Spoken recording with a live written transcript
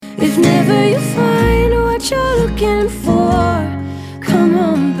looking for. Come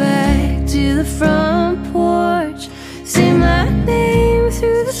on back to the front porch. Say my name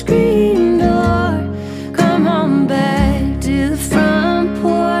through the screen door. Come on back to the front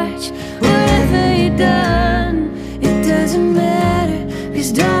porch. Whatever you done, it doesn't matter.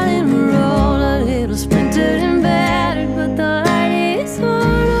 'Cause darling, we're all a little splintered and battered, but the light is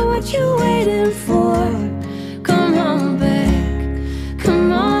on. What you waiting for? Come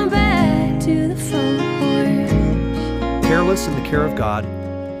on back to the front porch. Careless in the Care of God,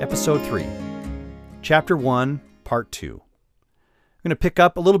 Episode 3, Chapter 1, Part 2. I'm going to pick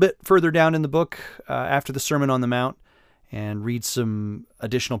up a little bit further down in the book after the Sermon on the Mount and read some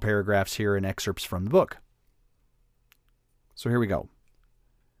additional paragraphs here and excerpts from the book. So here we go.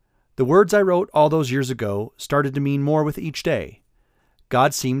 The words I wrote all those years ago started to mean more with each day.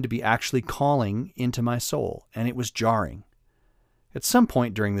 God seemed to be actually calling into my soul, and it was jarring. At some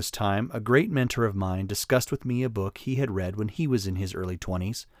point during this time, a great mentor of mine discussed with me a book he had read when he was in his early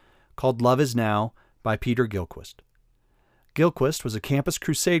 20s, called Love Is Now by Peter Gilchrist. Gilchrist was a Campus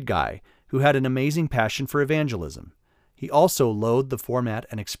Crusade guy who had an amazing passion for evangelism. He also loathed the format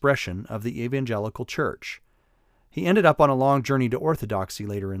and expression of the evangelical church. He ended up on a long journey to orthodoxy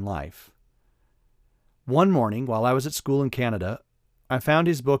later in life. One morning, while I was at school in Canada, I found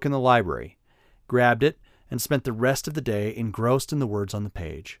his book in the library, grabbed it, and spent the rest of the day engrossed in the words on the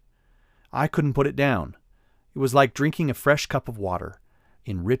page. I couldn't put it down. It was like drinking a fresh cup of water,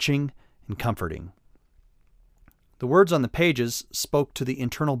 enriching and comforting. The words on the pages spoke to the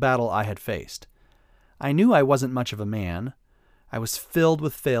internal battle I had faced. I knew I wasn't much of a man. I was filled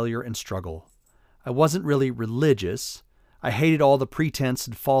with failure and struggle. I wasn't really religious. I hated all the pretense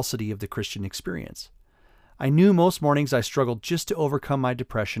and falsity of the Christian experience. I knew most mornings I struggled just to overcome my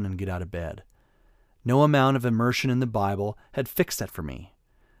depression and get out of bed. No amount of immersion in the Bible had fixed that for me.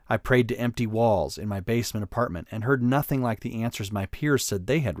 I prayed to empty walls in my basement apartment and heard nothing like the answers my peers said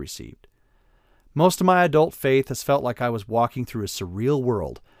they had received. Most of my adult faith has felt like I was walking through a surreal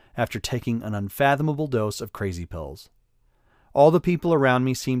world after taking an unfathomable dose of crazy pills. All the people around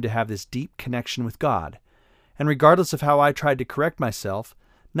me seemed to have this deep connection with God, and regardless of how I tried to correct myself,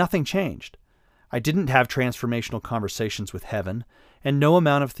 nothing changed. I didn't have transformational conversations with heaven, and no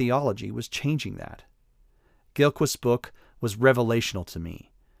amount of theology was changing that. Gilchrist's book was revelational to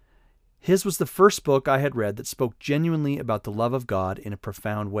me. His was the first book I had read that spoke genuinely about the love of God in a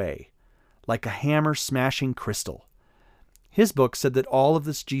profound way, like a hammer smashing crystal. His book said that all of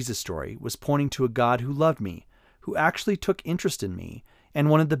this Jesus story was pointing to a God who loved me, who actually took interest in me and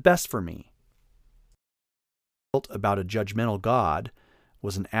wanted the best for me. About a judgmental God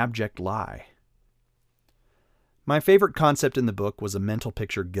was an abject lie. My favorite concept in the book was a mental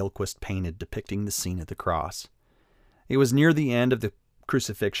picture Gilchrist painted depicting the scene at the cross. It was near the end of the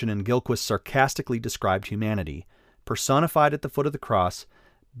crucifixion, and Gilchrist sarcastically described humanity, personified at the foot of the cross,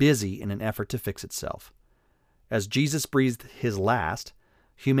 busy in an effort to fix itself. As Jesus breathed his last,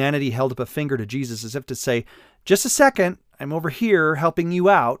 humanity held up a finger to Jesus as if to say, "Just a second, I'm over here helping you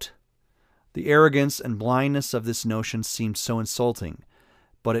out." The arrogance and blindness of this notion seemed so insulting,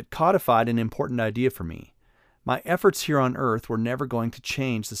 but it codified an important idea for me. My efforts here on earth were never going to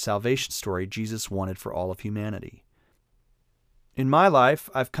change the salvation story Jesus wanted for all of humanity. In my life,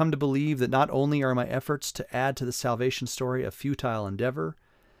 I've come to believe that not only are my efforts to add to the salvation story a futile endeavor,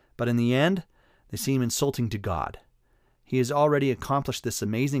 but in the end, they seem insulting to God. He has already accomplished this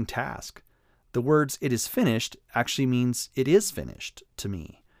amazing task. The words, "it is finished," actually means "it is finished" to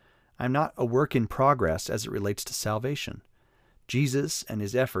me. I'm not a work in progress as it relates to salvation. Jesus and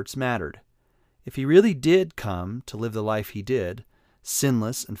his efforts mattered. If he really did come to live the life he did,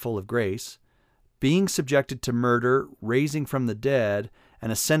 sinless and full of grace, being subjected to murder, raising from the dead,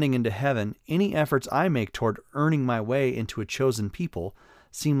 and ascending into heaven, any efforts I make toward earning my way into a chosen people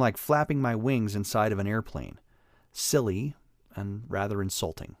seem like flapping my wings inside of an airplane. Silly and rather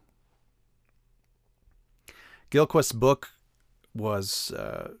insulting. Gilchrist's book was,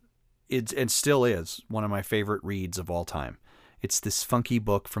 and still is, one of my favorite reads of all time. It's this funky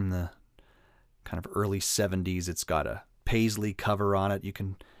book from the kind of early 70s. It's got a paisley cover on it. You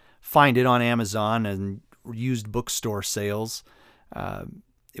can find it on Amazon and used bookstore sales.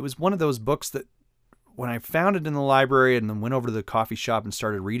 It was one of those books that when I found it in the library and then went over to the coffee shop and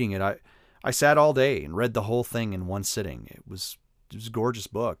started reading it, I sat all day and read the whole thing in one sitting. It was a gorgeous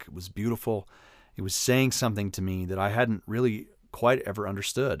book. It was beautiful. It was saying something to me that I hadn't really quite ever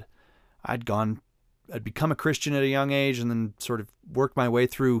understood. I'd become a Christian at a young age and then sort of worked my way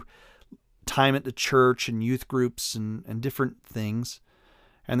through time at the church and youth groups and different things,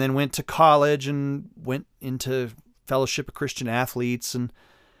 and then went to college and went into Fellowship of Christian Athletes, and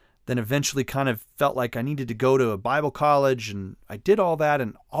then eventually kind of felt like I needed to go to a Bible college, and I did all that,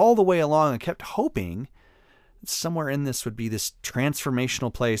 and all the way along I kept hoping that somewhere in this would be this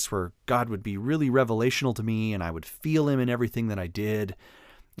transformational place where God would be really revelational to me, and I would feel Him in everything that I did,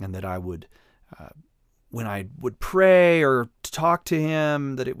 and that I would, when I would pray or talk to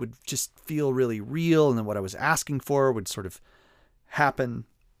Him, that it would just feel really real, and then what I was asking for would sort of happen.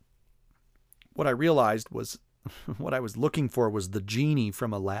 What I realized was what I was looking for was the genie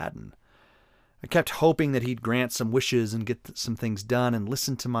from Aladdin. I kept hoping that He'd grant some wishes and get some things done and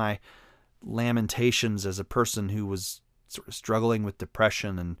listen to my lamentations as a person who was sort of struggling with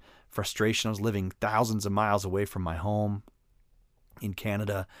depression and frustration. I was living thousands of miles away from my home in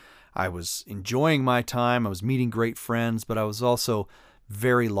Canada. I was enjoying my time. I was meeting great friends, but I was also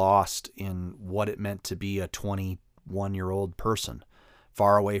very lost in what it meant to be a 21-year-old person,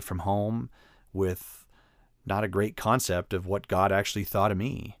 far away from home, with not a great concept of what God actually thought of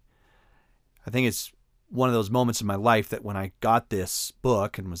me. I think it's one of those moments in my life that when I got this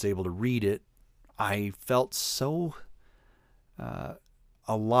book and was able to read it, I felt so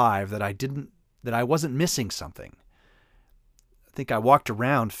alive that I wasn't missing something. I think I walked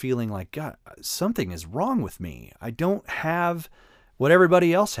around feeling like, God, something is wrong with me. I don't have what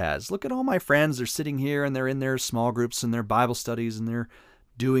everybody else has. Look at all my friends. They're sitting here and they're in their small groups and their Bible studies and they're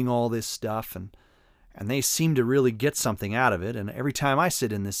doing all this stuff, and they seem to really get something out of it. And every time I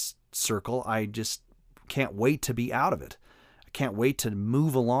sit in this circle, I just can't wait to be out of it. I can't wait to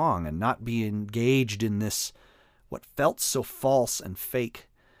move along and not be engaged in this, what felt so false and fake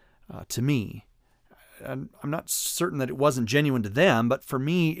to me. And I'm not certain that it wasn't genuine to them, but for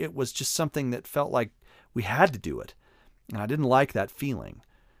me, it was just something that felt like we had to do it. And I didn't like that feeling.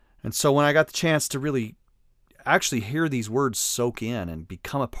 And so when I got the chance to really actually hear these words soak in and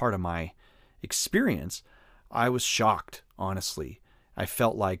become a part of my experience, I was shocked, honestly. I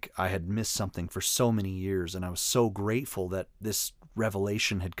felt like I had missed something for so many years, and I was so grateful that this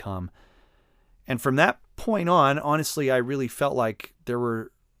revelation had come. And from that point on, honestly, I really felt like there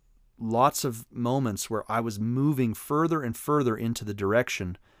were lots of moments where I was moving further and further into the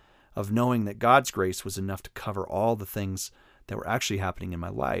direction of knowing that God's grace was enough to cover all the things that were actually happening in my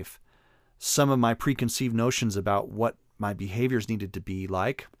life. Some of my preconceived notions about what my behaviors needed to be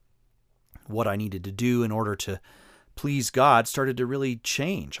like, what I needed to do in order to please God, started to really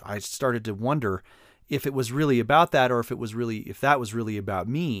change. I started to wonder if it was really about that, or if that was really about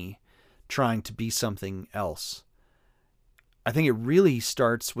me trying to be something else. I think it really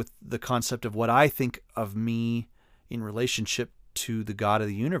starts with the concept of what I think of me in relationship to the God of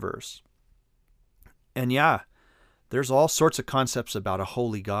the universe. And yeah, there's all sorts of concepts about a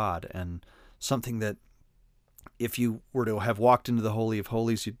holy God, and something that if you were to have walked into the Holy of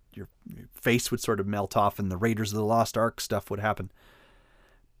Holies, your face would sort of melt off and the Raiders of the Lost Ark stuff would happen.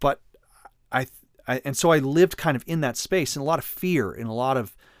 But so I lived kind of in that space, in a lot of fear, in a lot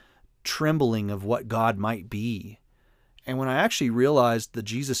of trembling of what God might be. And when I actually realized the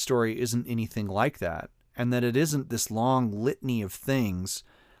Jesus story isn't anything like that, and that it isn't this long litany of things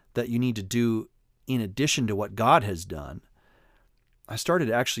that you need to do in addition to what God has done, I started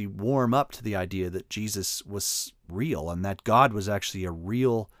to actually warm up to the idea that Jesus was real and that God was actually a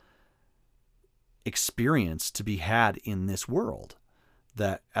real experience to be had in this world.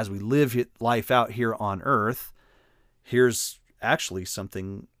 That as we live life out here on earth, here's actually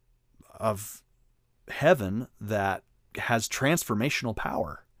something of heaven that has transformational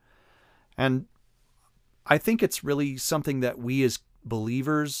power. And I think it's really something that we as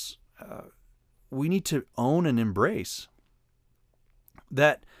believers, we need to own and embrace.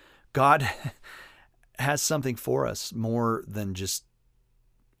 That God has something for us more than just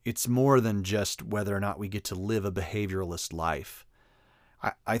whether or not we get to live a behavioralist life.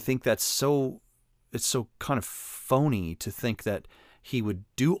 I think it's so kind of phony to think that He would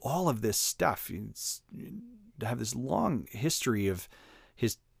do all of this stuff. To have this long history of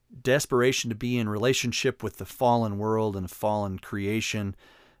His desperation to be in relationship with the fallen world and fallen creation,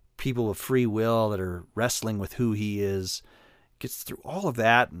 people of free will that are wrestling with who He is, gets through all of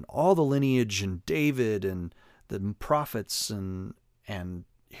that and all the lineage and David and the prophets and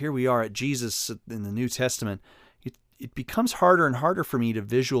here we are at Jesus in the New Testament. It becomes harder and harder for me to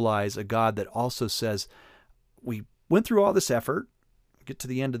visualize a God that also says, we went through all this effort, get to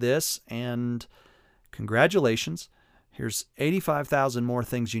the end of this, and congratulations, here's 85,000 more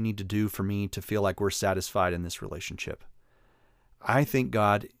things you need to do for me to feel like we're satisfied in this relationship. I think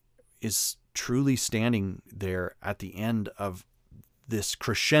God is truly standing there at the end of this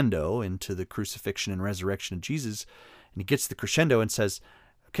crescendo into the crucifixion and resurrection of Jesus, and He gets the crescendo and says,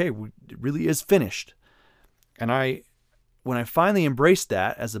 okay, it really is finished. And I when I finally embraced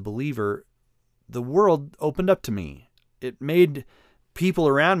that as a believer, the world opened up to me. It made people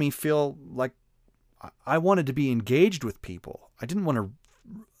around me feel like I wanted to be engaged with people. I didn't want to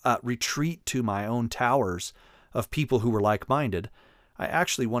retreat to my own towers of people who were like-minded. I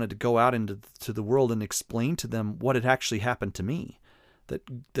actually wanted to go out into the world and explain to them what had actually happened to me,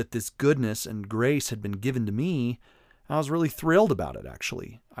 that this goodness and grace had been given to me. I was really thrilled about it,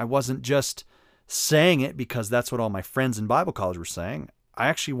 actually. I wasn't just saying it because that's what all my friends in Bible college were saying. I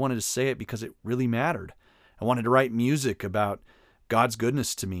actually wanted to say it because it really mattered. I wanted to write music about God's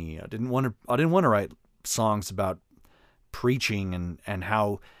goodness to me. I didn't want to write songs about preaching and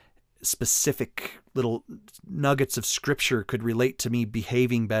how specific little nuggets of scripture could relate to me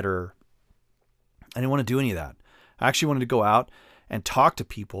behaving better. I didn't want to do any of that. I actually wanted to go out and talk to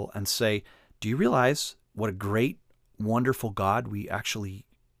people and say, do you realize what a great, wonderful God we actually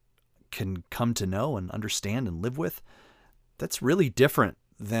can come to know and understand and live with? That's really different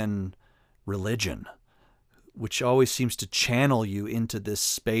than religion, which always seems to channel you into this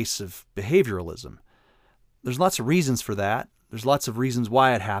space of behavioralism. There's lots of reasons for that. There's lots of reasons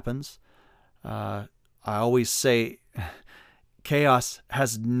why it happens. I always say chaos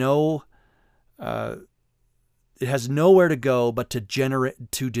has it has nowhere to go but to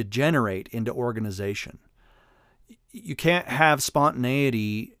degenerate into organization. You can't have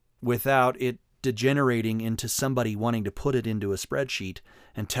spontaneity without it degenerating into somebody wanting to put it into a spreadsheet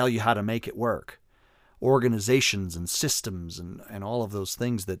and tell you how to make it work. Organizations and systems and all of those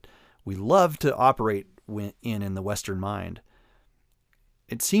things that we love to operate in the Western mind.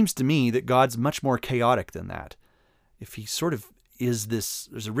 It seems to me that God's much more chaotic than that. If he sort of is this,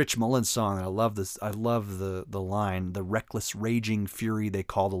 there's a Rich Mullins song, and I love this. I love the line, the reckless raging fury they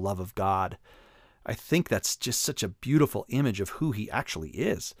call the love of God. I think that's just such a beautiful image of who he actually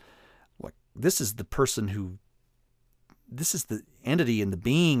is. Like, this is the entity and the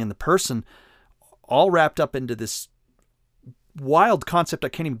being and the person all wrapped up into this wild concept I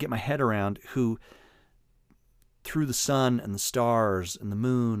can't even get my head around, who through the sun and the stars and the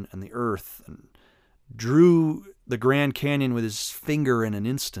moon and the earth and drew the Grand Canyon with his finger in an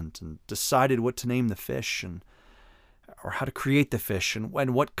instant and decided what to name the fish or how to create the fish and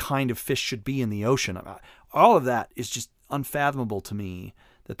what kind of fish should be in the ocean. All of that is just unfathomable to me,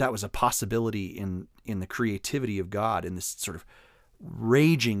 that was a possibility in the creativity of God, in this sort of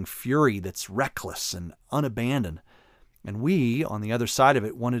raging fury that's reckless and unabandoned. And we, on the other side of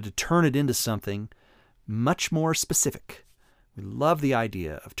it, wanted to turn it into something much more specific. We love the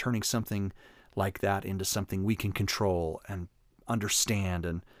idea of turning something like that into something we can control and understand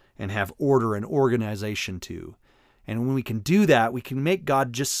and have order and organization to. And when we can do that, we can make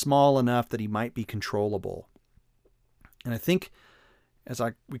God just small enough that he might be controllable. And I think as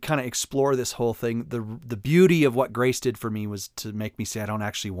we kind of explore this whole thing, the beauty of what grace did for me was to make me say, I don't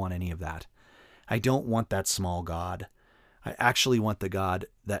actually want any of that. I don't want that small God. I actually want the God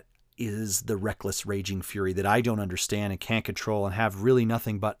that is the reckless raging fury that I don't understand and can't control and have really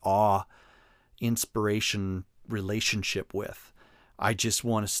nothing but awe, inspiration, relationship with. I just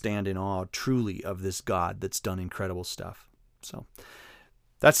want to stand in awe truly of this God that's done incredible stuff. So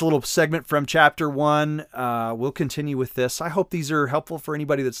that's a little segment from chapter 1. We'll continue with this. I hope these are helpful for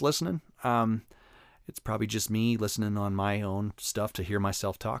anybody that's listening. It's probably just me listening on my own stuff to hear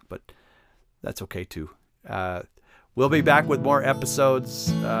myself talk, but that's okay too. We'll be back with more episodes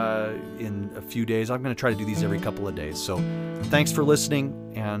in a few days. I'm going to try to do these every couple of days. So thanks for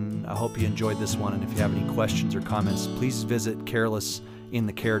listening, and I hope you enjoyed this one. And if you have any questions or comments, please visit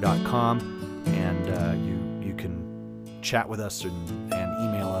carelessinthecare.com, and you can chat with us and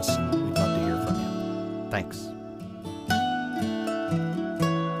email us, and we'd love to hear from you. Thanks.